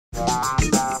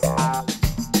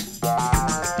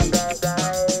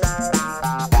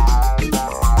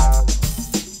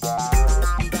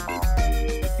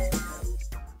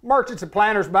Merchants and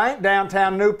Planners Bank,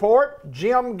 downtown Newport,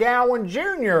 Jim Gowan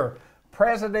Jr.,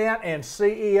 President and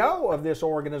CEO of this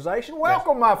organization.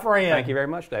 Welcome, my friend. Thank you very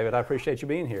much, David. I appreciate you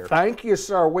being here. Thank you,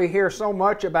 sir. We hear so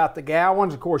much about the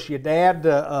Gowans. Of course, your dad,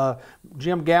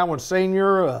 Jim Gowan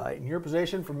Sr., in your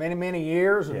position for many, many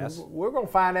years. And yes. We're going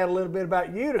to find out a little bit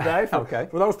about you today. Okay.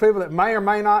 For those people that may or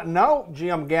may not know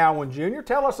Jim Gowan Jr.,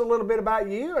 tell us a little bit about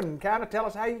you and kind of tell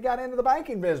us how you got into the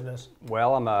banking business.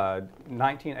 Well, I'm a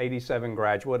 1987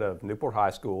 graduate of Newport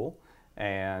High School,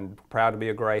 and proud to be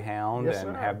a Greyhound, yes,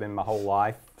 and sir. have been my whole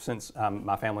life since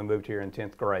my family moved here in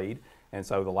 10th grade. And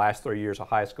so the last 3 years of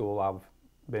high school,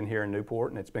 I've been here in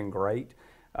Newport, and it's been great.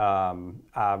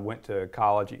 I went to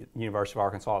college at University of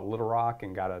Arkansas at Little Rock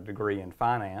and got a degree in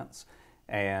finance.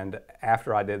 And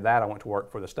after I did that, I went to work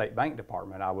for the state bank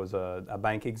department. I was a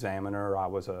bank examiner. I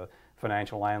was a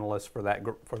financial analyst for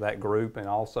that group, and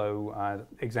also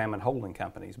examined holding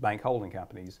companies, bank holding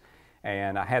companies.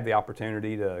 And I had the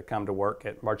opportunity to come to work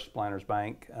at Merchants and Planners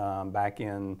Bank back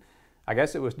in, I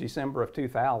guess it was December of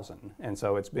 2000. And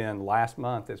so it's been, last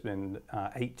month, it's been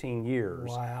 18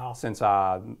 years wow. since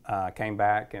I came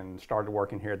back and started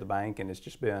working here at the bank, and it's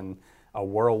just been a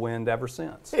whirlwind ever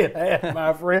since. It has,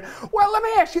 my friend. Well, let me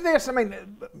ask you this. I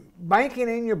mean, banking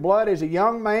in your blood as a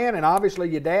young man, and obviously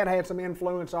your dad had some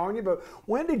influence on you, but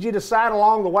when did you decide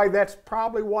along the way that's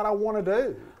probably what I want to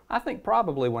do? I think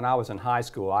probably when I was in high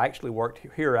school. I actually worked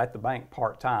here at the bank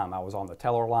part-time. I was on the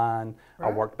teller line. Right.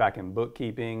 I worked back in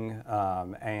bookkeeping,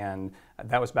 and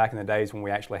that was back in the days when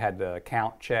we actually had to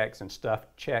count checks and stuff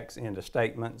checks into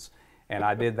statements. And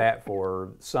I did that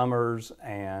for summers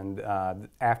and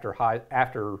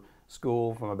after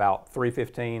school from about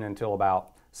 3:15 until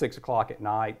about 6 o'clock at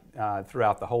night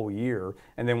throughout the whole year.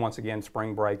 And then once again,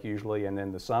 spring break usually, and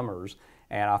then the summers.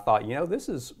 And I thought, you know, this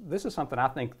is something I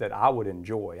think that I would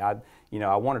enjoy.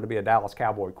 I wanted to be a Dallas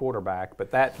Cowboy quarterback,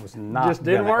 but that was not just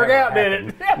didn't work out, did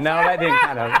it? No, that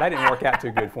didn't work out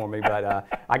too good for me. But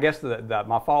I guess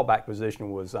my fallback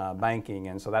position was banking,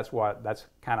 and so that's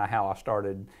kind of how I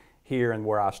started here, and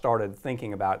where I started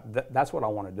thinking about that's what I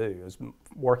want to do, is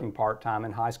working part-time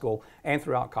in high school and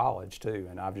throughout college too,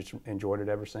 and I've just enjoyed it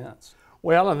ever since.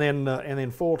 Well, and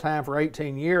then full-time for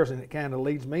 18 years, and it kind of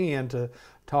leads me into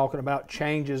talking about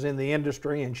changes in the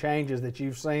industry and changes that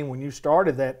you've seen when you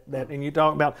started that and you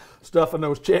talk about stuffing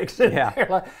those checks in there.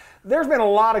 Like, there's been a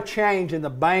lot of change in the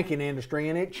banking industry,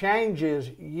 and it changes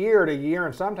year to year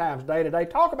and sometimes day to day.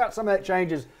 Talk about some of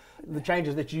that the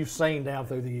changes that you've seen down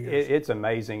through the years. It's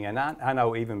amazing, and I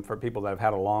know even for people that have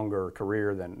had a longer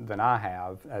career than I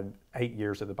have, 8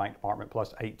 years at the bank department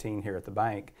plus 18 here at the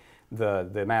bank, the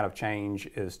amount of change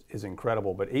is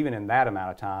incredible. But even in that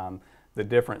amount of time, the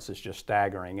difference is just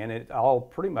staggering, and it's all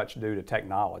pretty much due to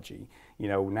technology. You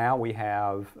know, now we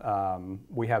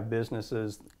have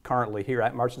businesses currently here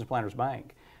at Merchants and Planners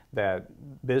Bank, that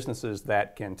businesses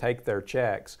that can take their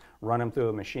checks, run them through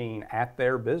a machine at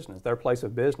their business, their place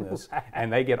of business,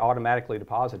 and they get automatically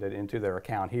deposited into their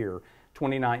account here.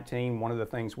 2019, one of the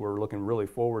things we're looking really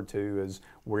forward to is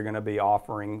we're going to be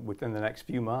offering, within the next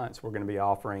few months, we're going to be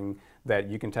offering that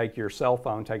you can take your cell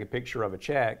phone, take a picture of a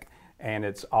check, and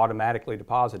it's automatically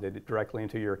deposited directly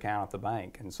into your account at the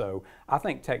bank. And so I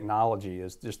think technology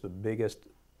is just the biggest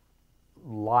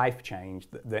life change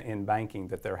in banking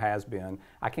that there has been.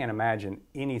 I can't imagine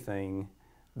anything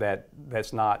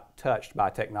that's not touched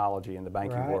by technology in the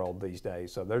banking right. world these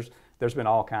days. So there's been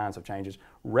all kinds of changes,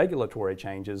 regulatory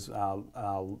changes,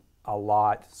 a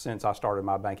lot since I started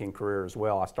my banking career as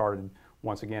well. I started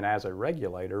once again as a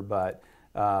regulator, but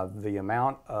the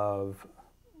amount of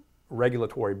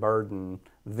regulatory burden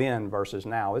then versus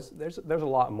now there's a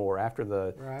lot more after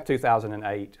the right.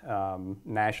 2008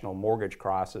 national mortgage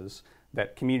crisis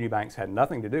that community banks had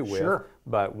nothing to do with. Sure.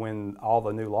 But when all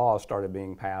the new laws started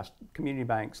being passed, community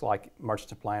banks like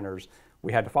Merchants and Planners,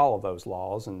 we had to follow those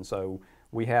laws, and so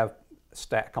we have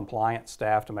compliant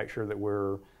staff to make sure that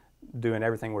we're doing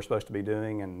everything we're supposed to be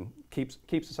doing and keeps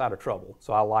us out of trouble.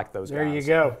 So I like those guys. There you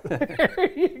go.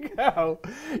 There you go.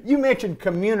 You mentioned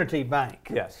community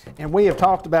bank. Yes. And we have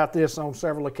talked about this on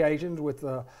several occasions with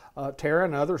Tara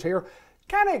and others here.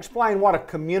 Kind of explain what a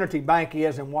community bank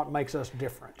is and what makes us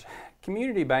different.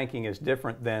 Community banking is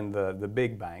different than the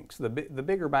big banks. The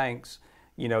bigger banks,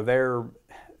 you know,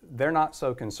 they're not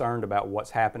so concerned about what's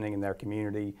happening in their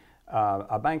community.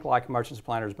 A bank like Merchants and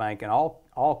Planners Bank and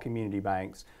all community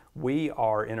banks, we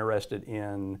are interested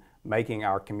in making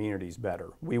our communities better.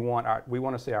 We want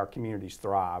to see our communities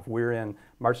thrive.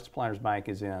 Merchants and Planners Bank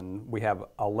we have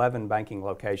 11 banking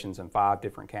locations in 5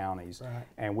 different counties, right.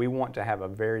 And we want to have a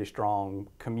very strong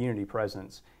community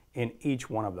presence in each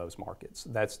one of those markets.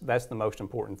 That's the most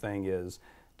important thing, is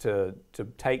to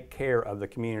take care of the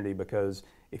community, because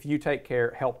if you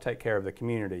help take care of the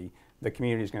community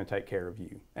is going to take care of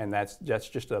you, and that's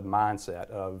just a mindset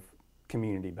of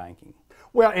community banking.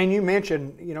 Well, and you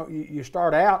mentioned, you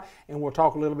start out, and we'll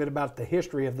talk a little bit about the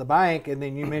history of the bank, and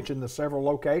then you mentioned the several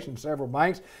locations, several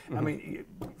banks. Mm-hmm. I mean,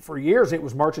 for years it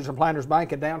was Merchants and Planters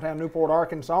Bank in downtown Newport,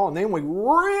 Arkansas, and then we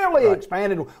really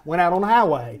expanded, went out on the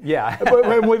highway. Yeah.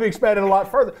 But we've expanded a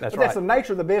lot further. That's That's the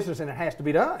nature of the business, and it has to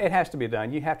be done. It has to be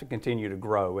done. You have to continue to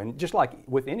grow, and just like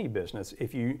with any business,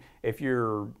 if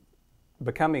you're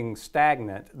becoming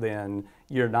stagnant, then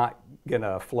you're not going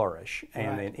to flourish.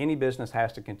 And then any business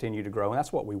has to continue to grow, and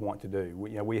that's what we want to do.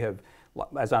 We have,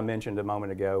 as I mentioned a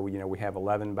moment ago, we have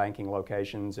 11 banking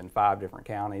locations in 5 different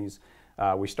counties.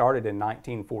 We started in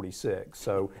 1946,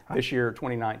 so this year,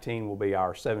 2019, will be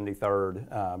our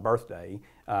 73rd birthday.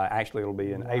 Actually, it'll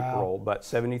be in April, but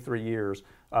 73 years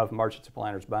of Merchants and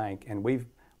Planters Bank, and we've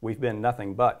been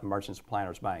nothing but Merchants and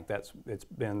Planters Bank. It's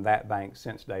been that bank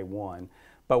since day one.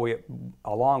 But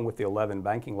along with the 11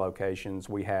 banking locations,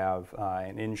 we have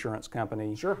an insurance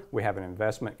company. Sure. We have an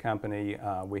investment company.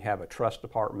 We have a trust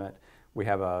department. We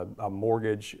have a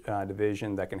mortgage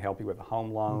division that can help you with a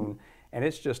home loan. Mm-hmm. And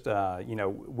it's just,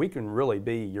 we can really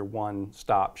be your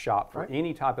one-stop shop for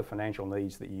any type of financial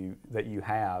needs that you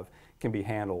have can be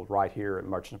handled right here at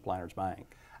Merchants and Planters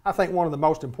Bank. I think one of the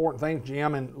most important things,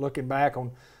 Jim, and looking back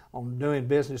on doing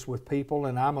business with people,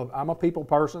 and I'm a people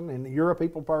person, and you're a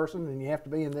people person, and you have to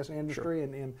be in this industry.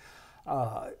 Sure. And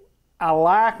I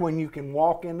like when you can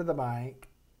walk into the bank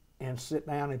and sit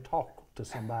down and talk to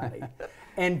somebody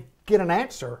and get an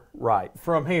answer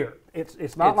from here.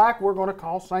 It's not like we're going to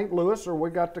call St. Louis, or we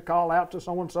got to call out to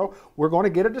so and so. We're going to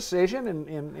get a decision,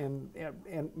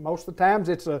 and most of the times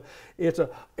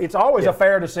it's always a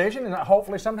fair decision, and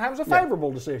hopefully sometimes a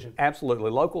favorable decision.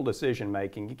 Absolutely, local decision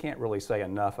making. You can't really say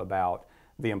enough about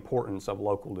the importance of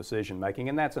local decision making,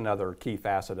 and that's another key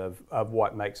facet of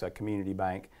what makes a community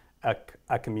bank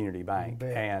a community bank.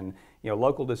 And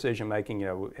local decision making,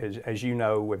 as you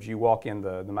know, if you walk in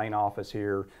the main office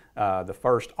here, the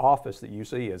first office that you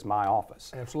see is my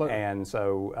office. Absolutely. And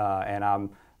so, and I'm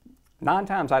 9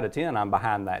 times out of 10, I'm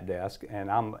behind that desk,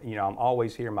 and I'm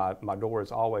always here. My door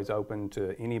is always open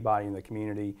to anybody in the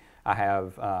community. I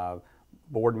have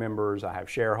board members, I have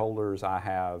shareholders, I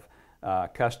have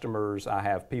customers, I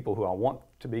have people who I want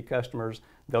to be customers.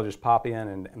 They'll just pop in,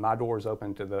 and my door is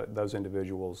open to those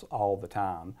individuals all the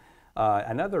time.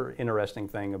 Another interesting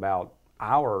thing about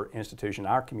our institution,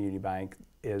 our community bank,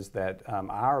 is that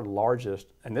our largest,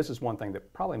 and this is one thing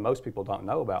that probably most people don't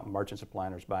know about Merchants and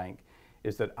Planters Bank,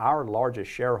 is that our largest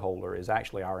shareholder is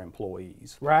actually our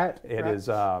employees. Right. It is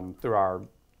through our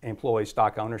employee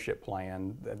stock ownership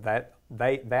plan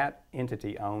that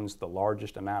entity owns the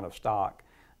largest amount of stock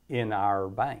in our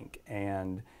bank.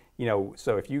 And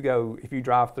so if you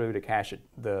drive through to cash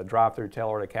the drive-through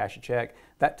teller to cash a check,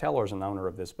 that teller is an owner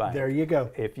of this bank. There you go.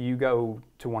 If you go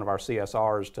to one of our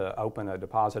CSRs to open a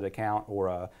deposit account or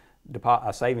a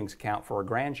savings account for a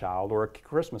grandchild or a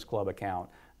Christmas club account,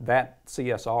 that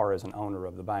CSR is an owner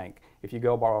of the bank. If you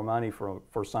go borrow money from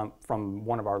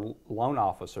one of our loan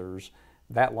officers,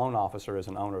 that loan officer is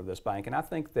an owner of this bank. And I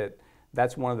think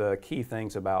that's one of the key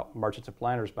things about Merchants and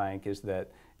Planters Bank, is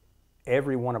that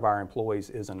every one of our employees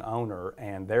is an owner,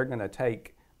 and they're going to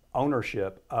take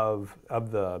ownership of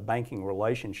the banking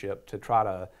relationship to try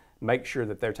to make sure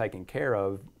that they're taking care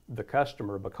of the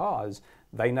customer, because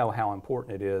they know how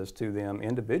important it is to them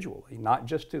individually, not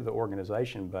just to the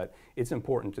organization, but it's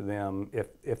important to them.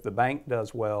 If the bank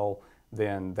does well,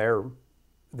 then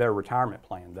their retirement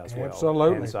plan does well.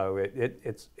 Absolutely. And so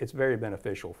it's very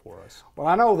beneficial for us. Well,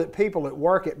 I know that people that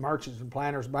work at Merchants and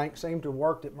Planters Bank seem to have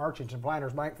worked at Merchants and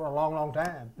Planters Bank for a long, long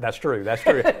time. That's true. That's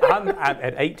true. I'm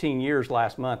at 18 years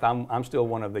last month. I'm still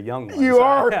one of the young ones. You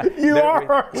are. You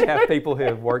are. We have people who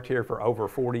have worked here for over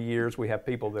 40 years. We have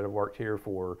people that have worked here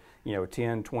for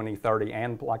 10, 20, 30,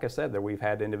 and like I said, that we've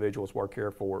had individuals work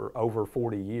here for over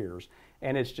 40 years.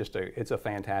 And it's just it's a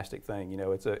fantastic thing.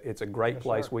 It's a great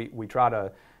place. Sir.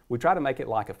 We try to make it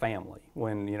like a family.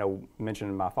 When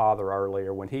mentioned my father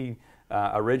earlier, when he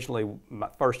originally, my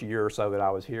first year or so that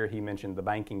I was here, he mentioned the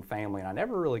banking family, and I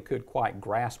never really could quite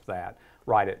grasp that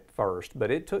right at first. But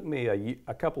it took me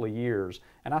a couple of years,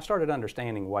 and I started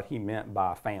understanding what he meant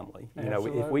by family.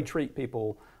 If we treat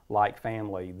people like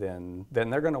family, then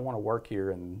they're going to want to work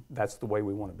here, and that's the way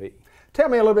we want to be. Tell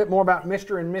me a little bit more about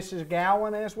Mr. and Mrs.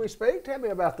 Gowan as we speak. Tell me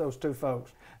about those two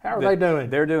folks. How are they doing?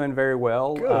 They're doing very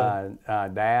well. Good.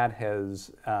 Dad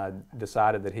has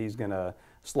decided that he's going to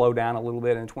slow down a little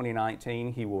bit in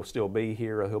 2019. He will still be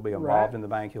here. He'll be involved in the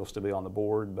bank. He'll still be on the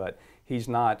board, but he's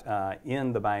not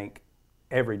in the bank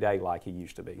every day like he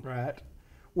used to be. Right.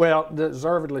 Well,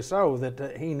 deservedly so,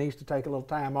 that he needs to take a little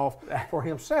time off for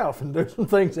himself and do some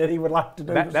things that he would like to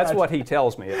do. That's what he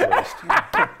tells me, at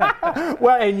least.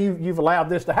 Well, and you've allowed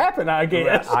this to happen, I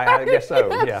guess. I guess so,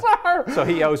 Yes, yeah. sir. So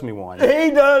he owes me one.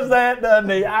 He does that, doesn't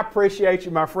he? I appreciate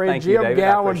you, my friend. Thank you, Jim David.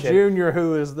 I Gowan appreciate Jr.,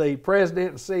 who is the president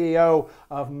and CEO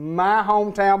of my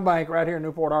hometown bank right here in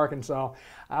Newport, Arkansas.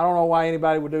 I don't know why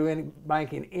anybody would do any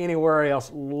banking anywhere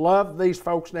else. Love these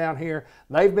folks down here.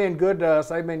 They've been good to us.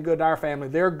 They've been good to our family.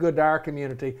 They're good to our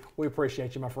community. We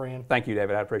appreciate you, my friend. Thank you,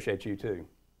 David. I appreciate you too.